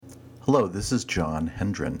Hello, this is John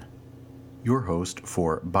Hendren, your host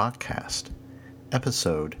for Bachcast,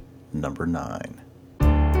 episode number 9.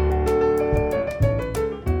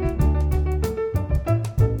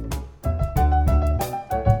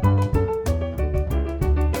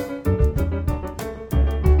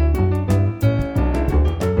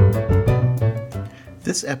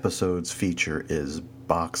 This episode's feature is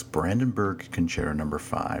Bach's Brandenburg Concerto No.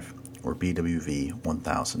 5, or BWV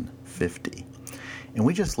 1050. And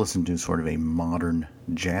we just listened to sort of a modern,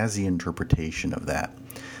 jazzy interpretation of that.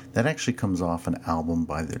 That actually comes off an album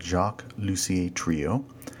by the Jacques Lussier Trio.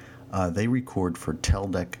 They record for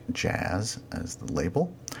Teldec Jazz as the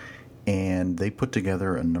label. And they put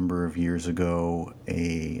together a number of years ago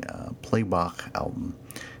a Play Bach album.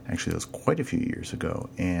 Actually, it was quite a few years ago.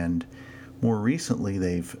 And more recently,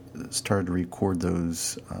 they've started to record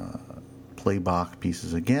those Play Bach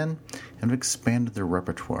pieces again and have expanded their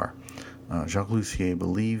repertoire. Jacques Lussier, I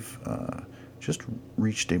believe, just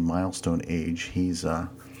reached a milestone age. He's an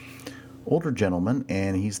older gentleman,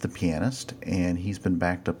 and he's the pianist, and he's been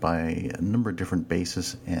backed up by a number of different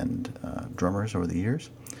bassists and drummers over the years.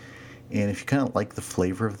 And if you kind of like the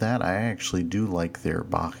flavor of that, I actually do like their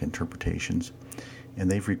Bach interpretations. And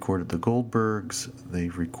they've recorded the Goldbergs,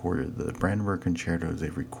 they've recorded the Brandenburg Concertos,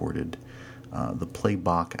 they've recorded the Play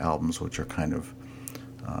Bach albums, which are kind of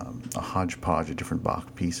a hodgepodge of different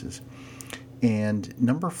Bach pieces. And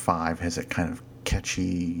number 5 has a kind of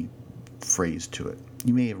catchy phrase to it.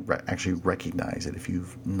 You may actually recognize it if you're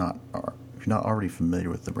not already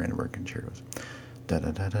familiar with the Brandenburg Concertos.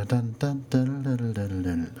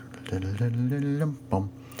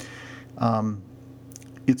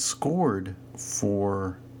 It's scored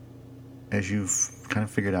for, as you've kind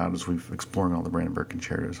of figured out as we've exploring all the Brandenburg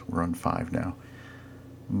Concertos, we're on 5 now,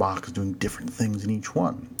 Bach is doing different things in each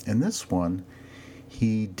one. And this one,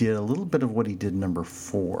 he did a little bit of what he did in number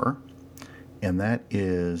 4, and that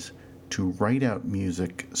is to write out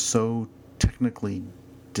music so technically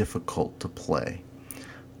difficult to play.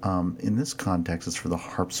 In this context, it's for the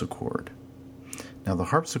harpsichord. Now, the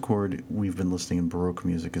harpsichord, we've been listening in Baroque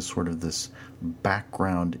music, is sort of this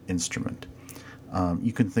background instrument.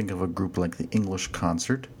 You can think of a group like the English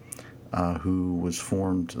Concert, the group was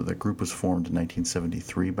formed in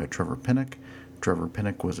 1973 by Trevor Pinnock. Trevor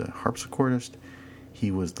Pinnock was a harpsichordist. He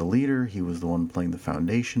was the leader. He was the one playing the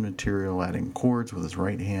foundation material, adding chords with his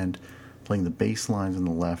right hand, playing the bass lines on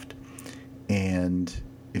the left. And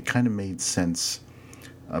it kind of made sense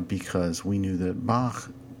because we knew that Bach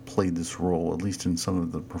played this role, at least in some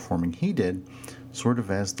of the performing he did, sort of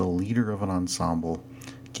as the leader of an ensemble,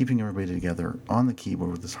 keeping everybody together on the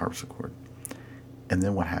keyboard with his harpsichord. And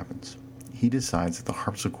then what happens? He decides that the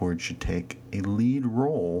harpsichord should take a lead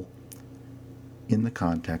role in the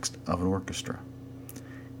context of an orchestra.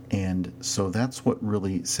 And so that's what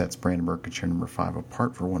really sets Brandenburg Concerto No. 5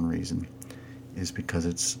 apart for one reason, is because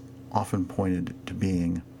it's often pointed to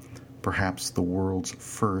being perhaps the world's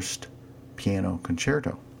first piano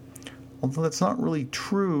concerto. Although that's not really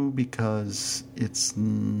true because it's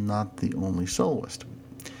not the only soloist.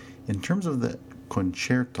 In terms of the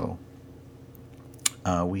concerto,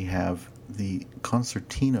 we have the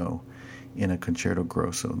concertino in a concerto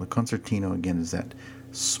grosso. And the concertino, again, is that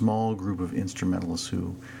small group of instrumentalists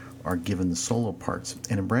who are given the solo parts.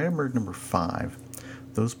 And in Brandenburg No. 5,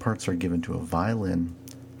 those parts are given to a violin,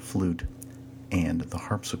 flute, and the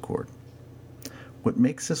harpsichord. What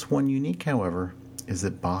makes this one unique, however, is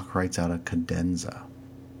that Bach writes out a cadenza.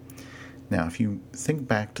 Now, if you think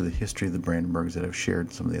back to the history of the Brandenburgs that I've shared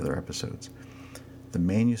in some of the other episodes, the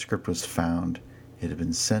manuscript was found. It had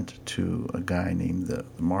been sent to a guy named the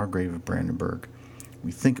Margrave of Brandenburg.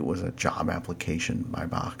 We think it was a job application by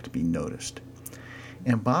Bach to be noticed.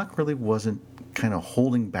 And Bach really wasn't kind of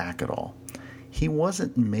holding back at all. He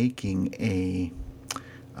wasn't making a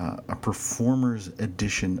performer's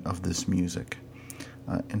edition of this music.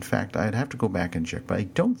 In fact, I'd have to go back and check, but I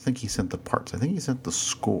don't think he sent the parts. I think he sent the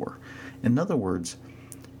score. In other words,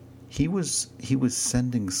 he was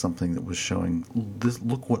sending something that was showing, this,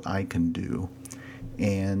 look what I can do.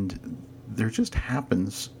 And there just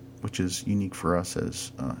happens, which is unique for us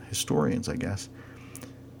as historians, I guess,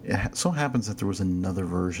 it so happens that there was another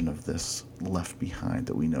version of this left behind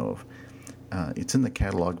that we know of. It's in the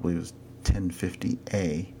catalog, I believe it was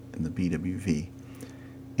 1050A in the BWV.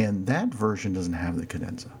 And that version doesn't have the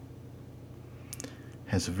cadenza.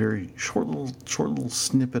 Has a very short little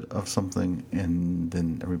snippet of something, and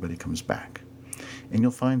then everybody comes back. And you'll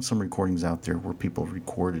find some recordings out there where people have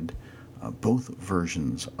recorded both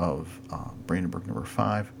versions of Brandenburg No.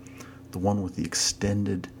 5, the one with the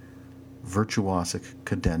extended virtuosic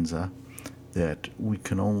cadenza, that we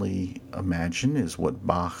can only imagine is what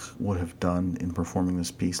Bach would have done in performing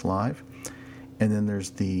this piece live. And then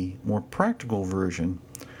there's the more practical version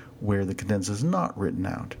where the cadenza is not written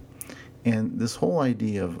out. And this whole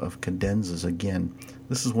idea of cadenzas, again,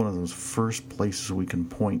 this is one of those first places we can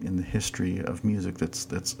point in the history of music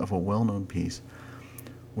that's of a well-known piece,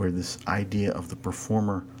 where this idea of the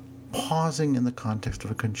performer pausing in the context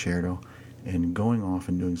of a concerto and going off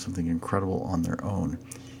and doing something incredible on their own,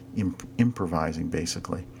 improvising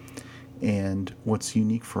basically. And what's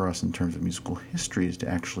unique for us in terms of musical history is to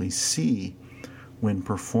actually see when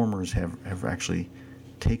performers have actually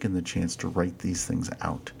taken the chance to write these things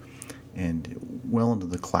out. And well into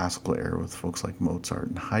the classical era with folks like Mozart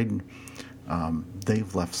and Haydn,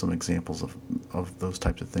 they've left some examples of those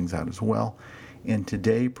types of things out as well. And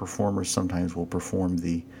today, performers sometimes will perform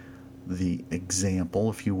the example,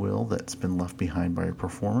 if you will, that's been left behind by a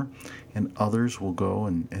performer, and others will go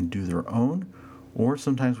and do their own. Or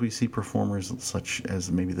sometimes we see performers such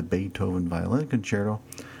as maybe the Beethoven Violin Concerto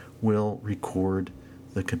will record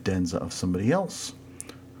the cadenza of somebody else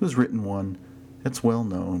who's written one that's well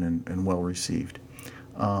known and well received.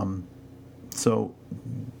 So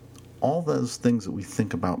all those things that we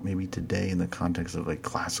think about maybe today in the context of a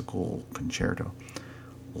classical concerto,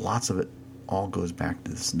 lots of it all goes back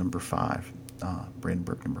to this number 5,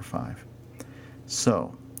 Brandenburg number 5.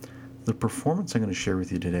 So the performance I'm going to share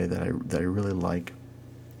with you today that I really like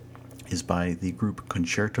is by the group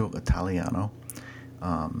Concerto Italiano,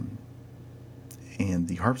 and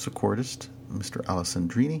the harpsichordist, Mr.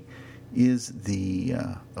 Alessandrini, is the,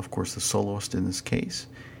 of course, the soloist in this case.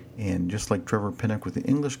 And just like Trevor Pinnock with the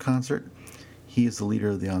English concert, he is the leader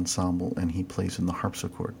of the ensemble, and he plays in the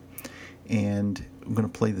harpsichord. And I'm going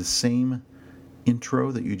to play the same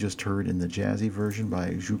intro that you just heard in the jazzy version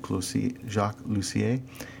by Jacques Lussier,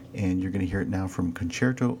 and you're going to hear it now from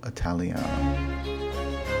Concerto Italiano.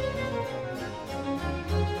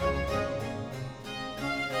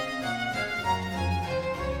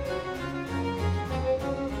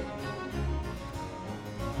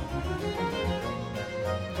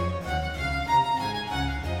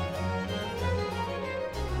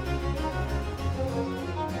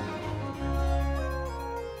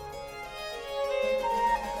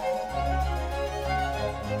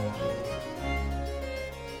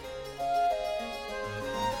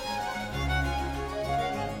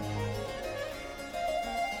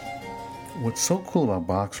 What's so cool about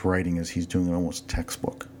Bach's writing is he's doing it almost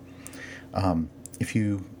textbook. If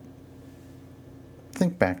you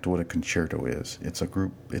think back to what a concerto is, it's a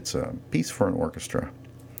piece for an orchestra.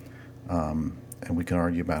 And we can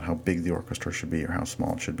argue about how big the orchestra should be or how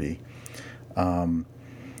small it should be.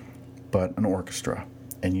 But an orchestra.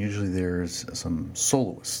 And usually there's some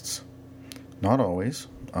soloists. Not always.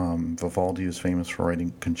 Vivaldi was famous for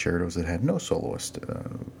writing concertos that had no soloist. It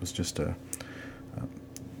was just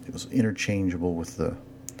it was interchangeable with the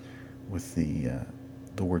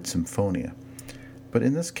word symphonia. But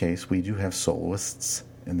in this case, we do have soloists.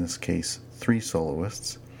 In this case, 3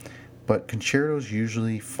 soloists. But concertos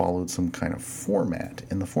usually followed some kind of format.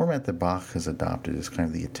 And the format that Bach has adopted is kind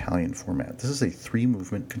of the Italian format. This is a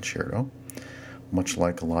 3-movement concerto, much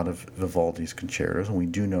like a lot of Vivaldi's concertos. And we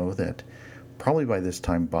do know that probably by this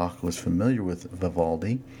time Bach was familiar with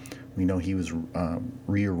Vivaldi. We know he was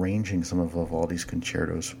rearranging some of Vivaldi's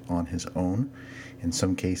concertos on his own, in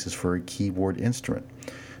some cases for a keyboard instrument.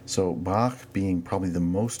 So Bach, being probably the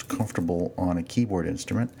most comfortable on a keyboard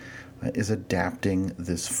instrument, is adapting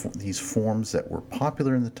these forms that were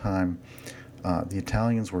popular in the time. The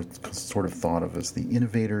Italians were sort of thought of as the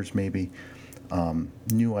innovators, maybe.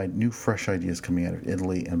 New fresh ideas coming out of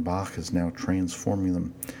Italy, and Bach is now transforming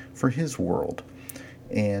them for his world.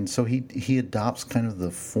 And so he adopts kind of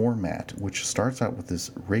the format, which starts out with this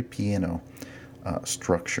ripieno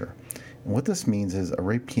structure. And what this means is a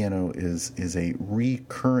ripieno is a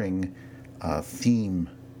recurring theme,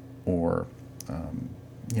 or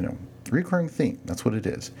recurring theme. That's what it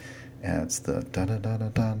is. And it's the da da da da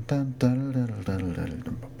da da da da.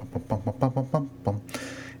 And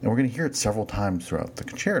we're going to hear it several times throughout the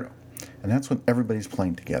concerto. And that's when everybody's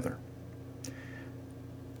playing together.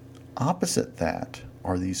 Opposite that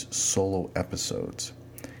are these solo episodes.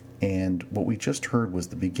 And what we just heard was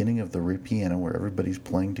the beginning of the ripieno, where everybody's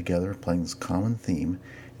playing together, playing this common theme,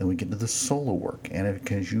 and we get to the solo work. And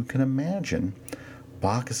as you can imagine,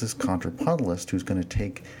 Bach is this contrapuntist who's going to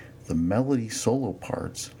take the melody solo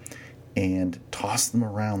parts and toss them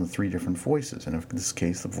around the 3 different voices. And in this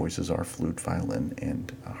case, the voices are flute, violin,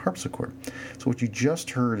 and harpsichord. So what you just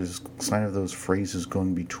heard is kind of those phrases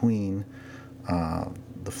going between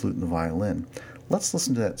the flute and the violin. Let's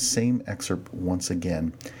listen to that same excerpt once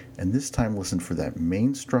again, And this time listen for that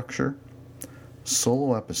main structure,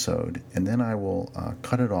 solo episode, and then I will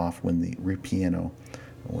cut it off when the ripieno,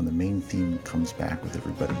 when the main theme comes back with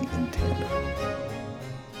everybody in tandem.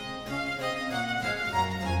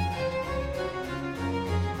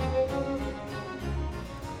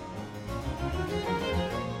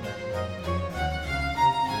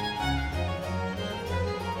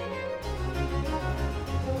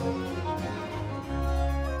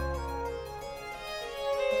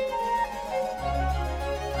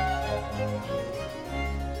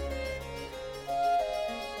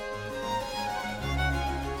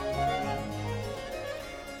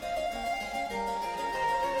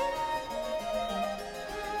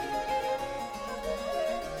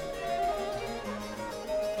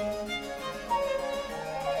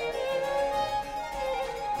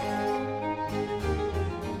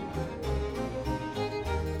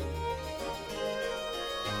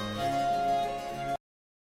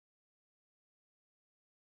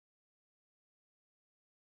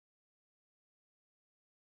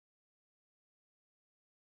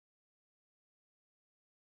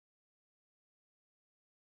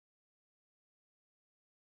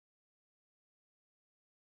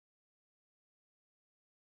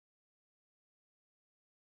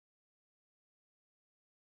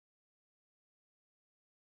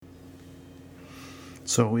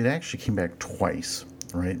 So it actually came back twice,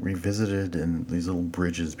 right? Revisited in these little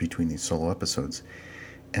bridges between these solo episodes.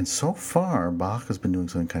 And so far, Bach has been doing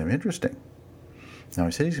something kind of interesting. Now, I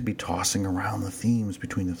said he's going to be tossing around the themes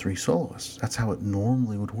between the three soloists. That's how it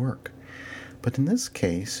normally would work. But in this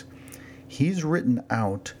case, he's written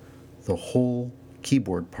out the whole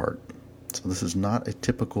keyboard part. So this is not a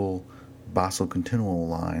typical basso continuo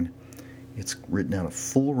line. It's written out a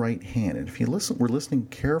full right hand. And if you listen, we're listening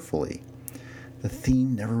carefully, the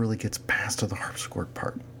theme never really gets past to the harpsichord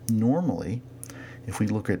part. Normally, if we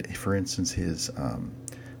look at, for instance, his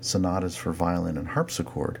sonatas for violin and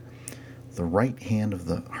harpsichord, the right hand of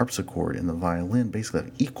the harpsichord and the violin basically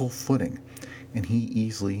have equal footing, and he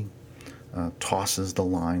easily tosses the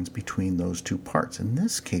lines between those two parts. In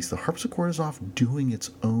this case, the harpsichord is off doing its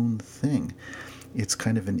own thing. It's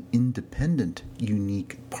kind of an independent,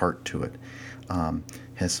 unique part to it.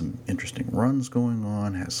 Has some interesting runs going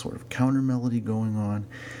on, has sort of counter melody going on,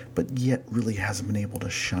 but yet really hasn't been able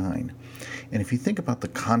to shine. And if you think about the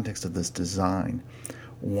context of this design,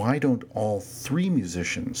 why don't all three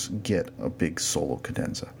musicians get a big solo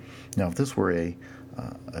cadenza? Now, if this were a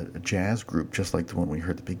jazz group, just like the one we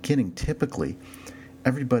heard at the beginning, typically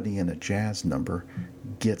everybody in a jazz number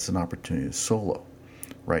gets an opportunity to solo,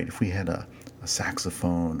 right? If we had a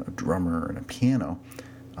saxophone, a drummer, and a piano,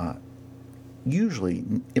 usually,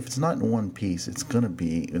 if it's not in one piece, it's going to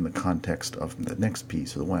be in the context of the next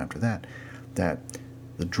piece or the one after that, that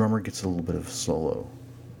the drummer gets a little bit of solo,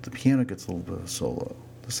 the piano gets a little bit of solo,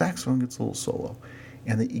 the saxophone gets a little solo,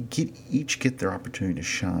 and they each get their opportunity to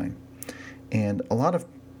shine. And a lot of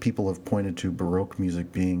people have pointed to Baroque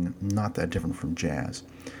music being not that different from jazz.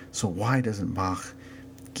 So why doesn't Bach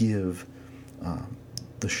give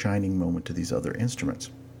the shining moment to these other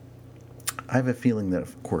instruments? I have a feeling that,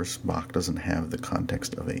 of course, Bach doesn't have the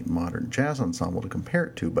context of a modern jazz ensemble to compare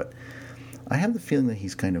it to, but I have the feeling that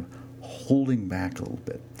he's kind of holding back a little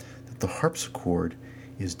bit, that the harpsichord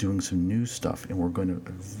is doing some new stuff, and we're going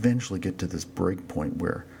to eventually get to this break point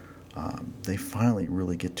where they finally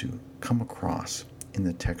really get to come across in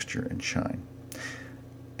the texture and shine.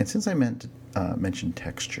 And since I mentioned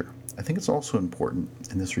texture, I think it's also important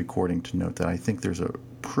in this recording to note that I think there's a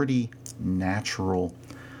pretty natural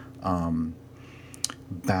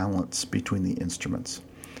balance between the instruments.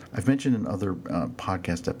 I've mentioned in other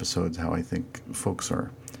podcast episodes how I think folks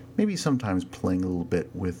are maybe sometimes playing a little bit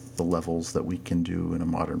with the levels that we can do in a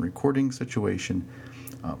modern recording situation,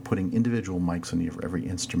 putting individual mics on every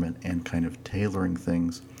instrument and kind of tailoring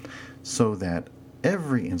things so that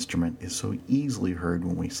every instrument is so easily heard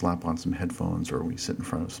when we slap on some headphones or we sit in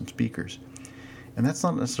front of some speakers. And that's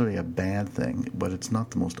not necessarily a bad thing, but it's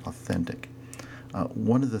not the most authentic.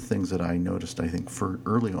 One of the things that I noticed, I think, for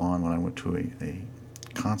early on when I went to a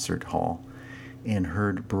concert hall and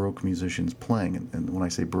heard Baroque musicians playing, and when I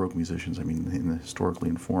say Baroque musicians, I mean in the historically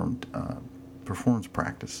informed performance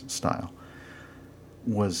practice style,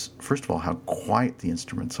 was, first of all, how quiet the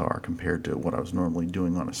instruments are compared to what I was normally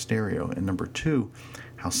doing on a stereo, and number two,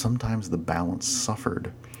 how sometimes the balance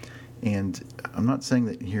suffered. And I'm not saying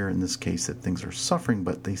that here in this case that things are suffering,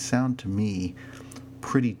 but they sound to me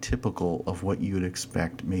pretty typical of what you would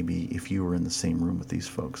expect maybe if you were in the same room with these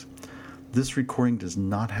folks. This recording does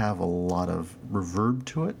not have a lot of reverb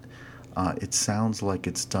to it. It sounds like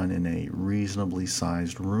it's done in a reasonably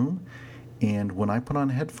sized room, And when I put on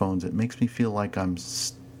headphones, it makes me feel like I'm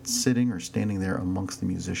sitting or standing there amongst the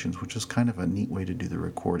musicians, which is kind of a neat way to do the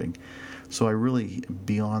recording. So I really,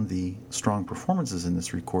 beyond the strong performances in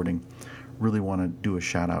this recording, really want to do a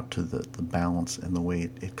shout out to the balance and the way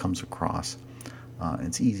it comes across.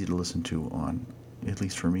 It's easy to listen to on, at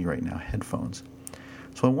least for me right now, headphones.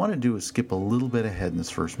 So what I want to do is skip a little bit ahead in this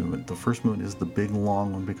first movement. The first movement is the big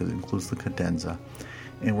long one because it includes the cadenza.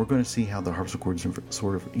 And we're going to see how the harpsichord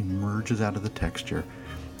sort of emerges out of the texture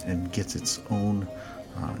and gets its own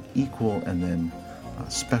equal and then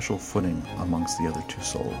special footing amongst the other two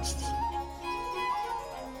soloists.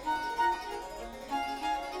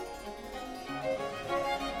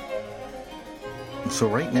 So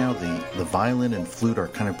right now the violin and flute are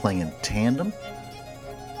kind of playing in tandem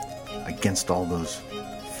against all those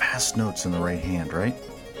fast notes in the right hand, right?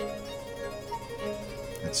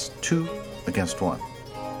 It's 2 against 1.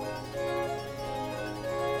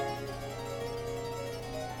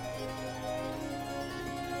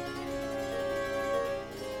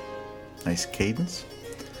 Nice cadence.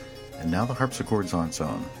 And now the harpsichord's on its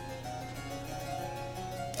own.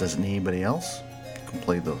 Doesn't need anybody else. You can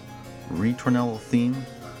play the ritornello theme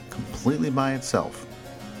completely by itself.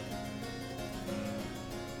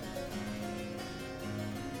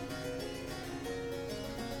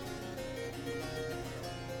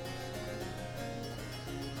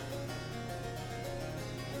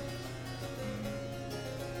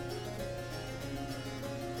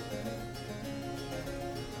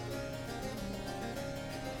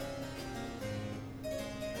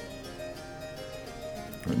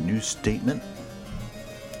 A new statement.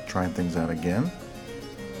 Trying things out again.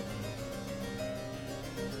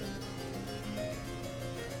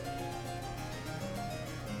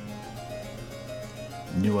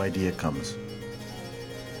 New idea comes.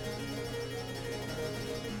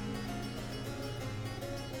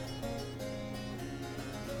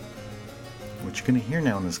 What you're going to hear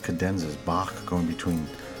now in this cadenza is Bach going between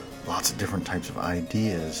lots of different types of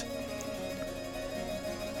ideas.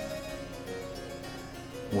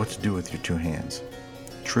 What to do with your two hands.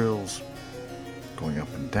 Trills, going up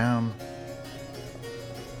and down.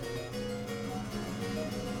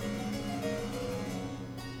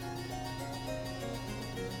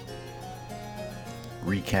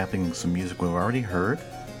 Recapping some music we've already heard.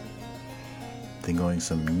 Then going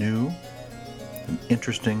some new and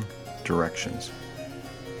interesting directions.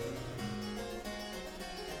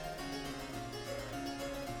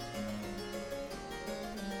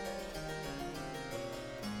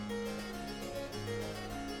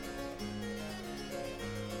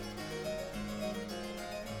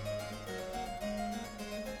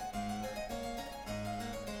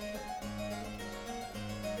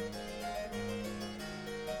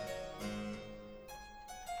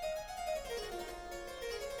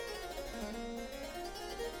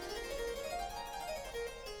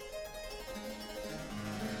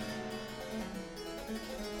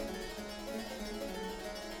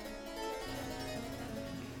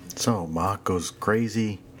 So Bach goes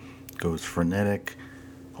crazy, goes frenetic,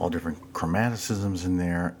 all different chromaticisms in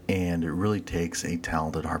there, and it really takes a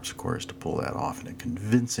talented harpsichordist to pull that off in a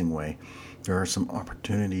convincing way. There are some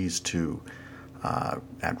opportunities to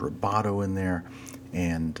add rubato in there,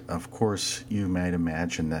 and of course you might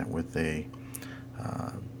imagine that with a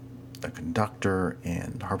conductor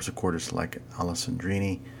and harpsichordist like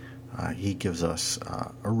Alessandrini, he gives us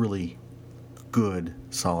a really good,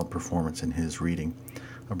 solid performance in his reading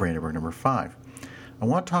of Brandenburg number 5. I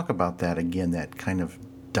want to talk about that again, that kind of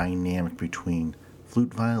dynamic between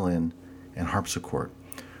flute, violin, and harpsichord.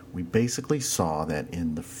 We basically saw that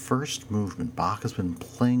in the first movement, Bach has been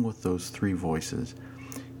playing with those three voices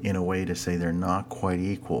in a way to say they're not quite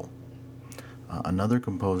equal. Another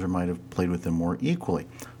composer might have played with them more equally.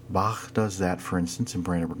 Bach does that, for instance, in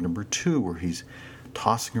Brandenburg number 2, where he's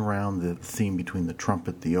tossing around the theme between the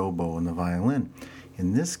trumpet, the oboe, and the violin.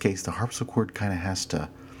 In this case, the harpsichord kind of has to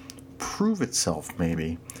prove itself,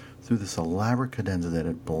 maybe, through this elaborate cadenza that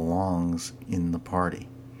it belongs in the party.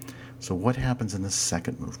 So what happens in the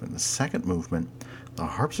second movement? The second movement, the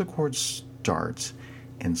harpsichord starts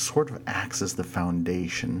and sort of acts as the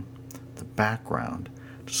foundation, the background,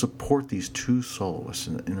 to support these two soloists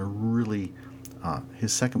in a really,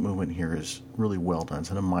 his second movement here is really well done. It's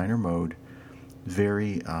in a minor mode,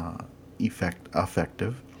 very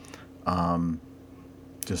effective,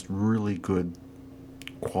 just really good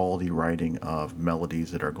quality writing of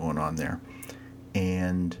melodies that are going on there.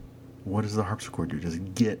 And what does the harpsichord do? Does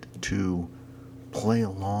it get to play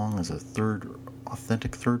along as a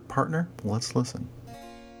authentic third partner? Let's listen.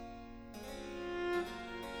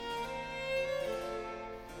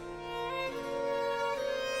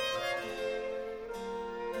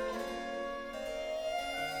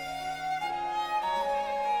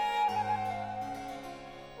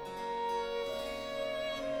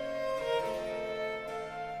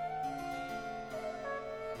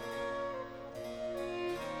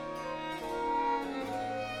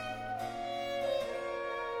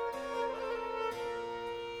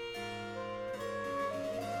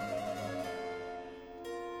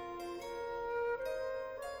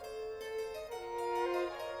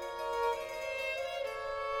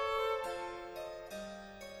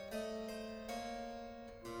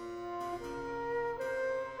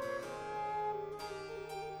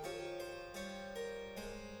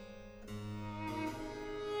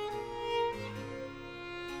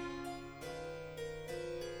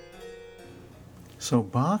 So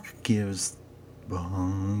Bach gives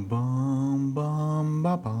bum, bum, bum,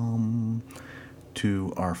 ba, bum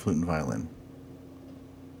to our flute and violin.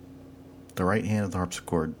 The right hand of the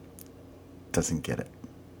harpsichord doesn't get it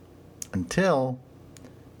until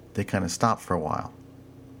they kind of stop for a while.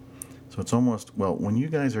 So it's almost, well, when you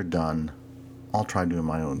guys are done, I'll try doing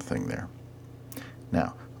my own thing there.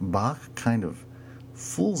 Now, Bach kind of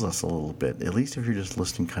fools us a little bit, at least if you're just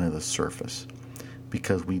listening kind of the surface,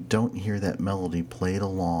 because we don't hear that melody played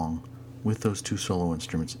along with those two solo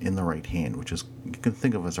instruments in the right hand, which is, you can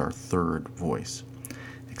think of as our third voice,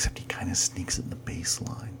 except he kind of sneaks it in the bass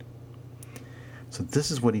line. So this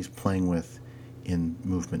is what he's playing with in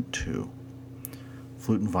movement 2.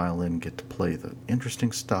 Flute and violin get to play the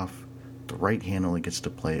interesting stuff. The right hand only gets to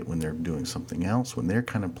play it when they're doing something else, when they're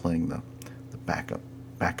kind of playing the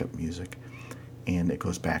backup music, and it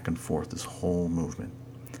goes back and forth this whole movement.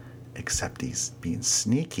 Except he's being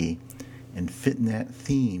sneaky and fitting that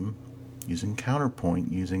theme, using counterpoint,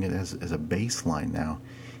 using it as a bass line now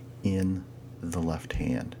in the left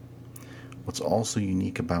hand. What's also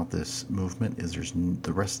unique about this movement is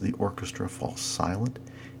the rest of the orchestra falls silent.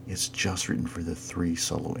 It's just written for the 3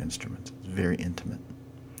 solo instruments. It's very intimate.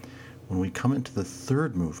 When we come into the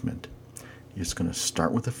third movement, you're just going to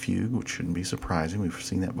start with a fugue, which shouldn't be surprising. We've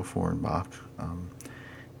seen that before in Bach.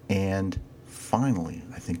 And finally,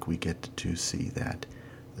 I think we get to see that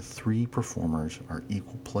the 3 performers are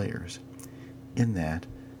equal players in that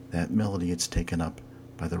melody gets taken up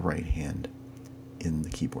by the right hand in the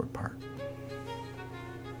keyboard part.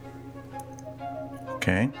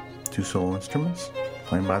 Okay, 2 solo instruments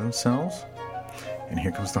playing by themselves, and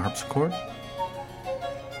here comes the harpsichord.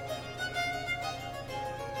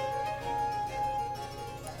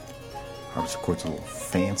 Harpsichord's a little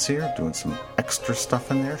fancier, doing some extra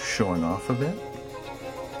stuff in there, showing off a bit.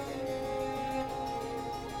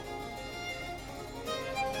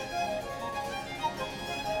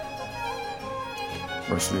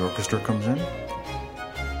 The rest of the orchestra comes in.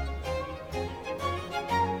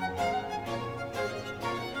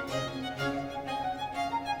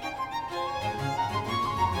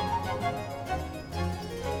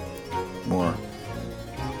 More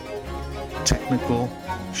technical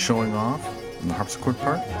showing off in the harpsichord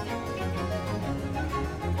part.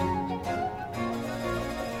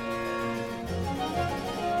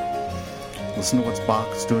 Listen to what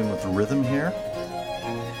Bach's doing with the rhythm here.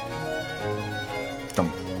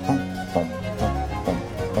 Dum, bum, bum, bum, bum,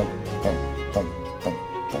 bum, bum, bum, bum,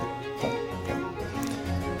 bum, bum.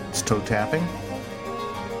 It's toe tapping.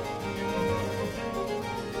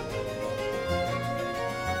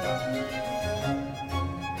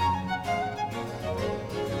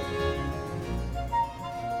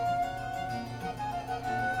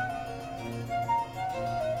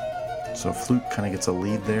 So flute kind of gets a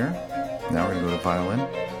lead there. Now we're going to go to violin.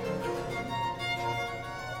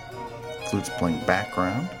 Flute's playing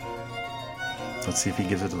background. Let's see if he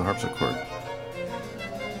gives it to the harpsichord.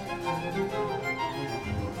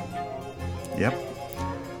 Yep.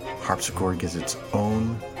 Harpsichord gets its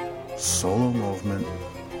own solo movement,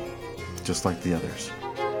 just like the others.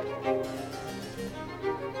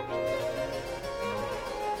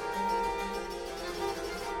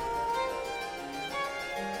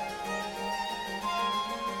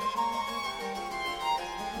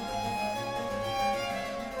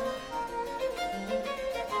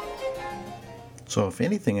 So if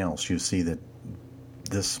anything else, you see that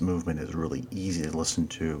this movement is really easy to listen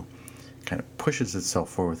to, kind of pushes itself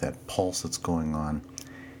forward with that pulse that's going on,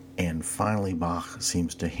 and finally Bach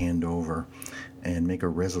seems to hand over and make a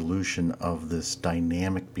resolution of this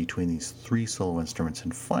dynamic between these 3 solo instruments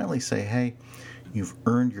and finally say, hey, you've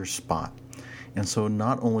earned your spot. And so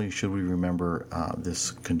not only should we remember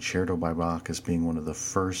this concerto by Bach as being one of the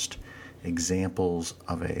first examples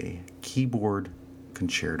of a keyboard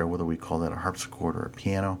concerto, whether we call that a harpsichord or a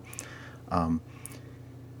piano,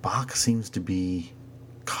 Bach seems to be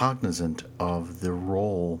cognizant of the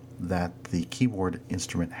role that the keyboard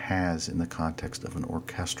instrument has in the context of an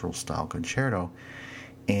orchestral style concerto,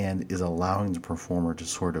 and is allowing the performer to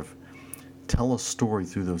sort of tell a story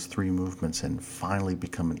through those 3 movements and finally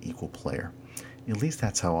become an equal player. At least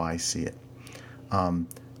that's how I see it.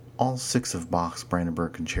 All 6 of Bach's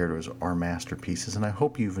Brandenburg concertos are masterpieces, and I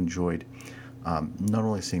hope you've enjoyed not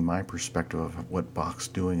only seeing my perspective of what Bach's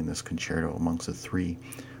doing in this concerto amongst the 3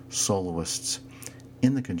 soloists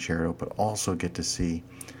in the concerto, but also get to see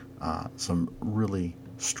some really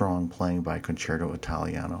strong playing by Concerto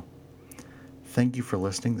Italiano. Thank you for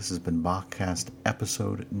listening. This has been Bachcast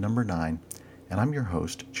episode number 9, and I'm your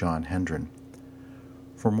host, John Hendren.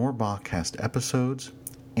 For more Bachcast episodes,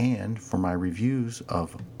 And for my reviews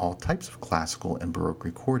of all types of classical and Baroque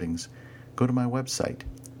recordings, go to my website,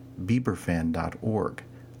 bieberfan.org.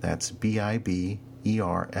 That's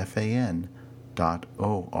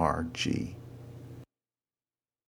BIBERFAN.org.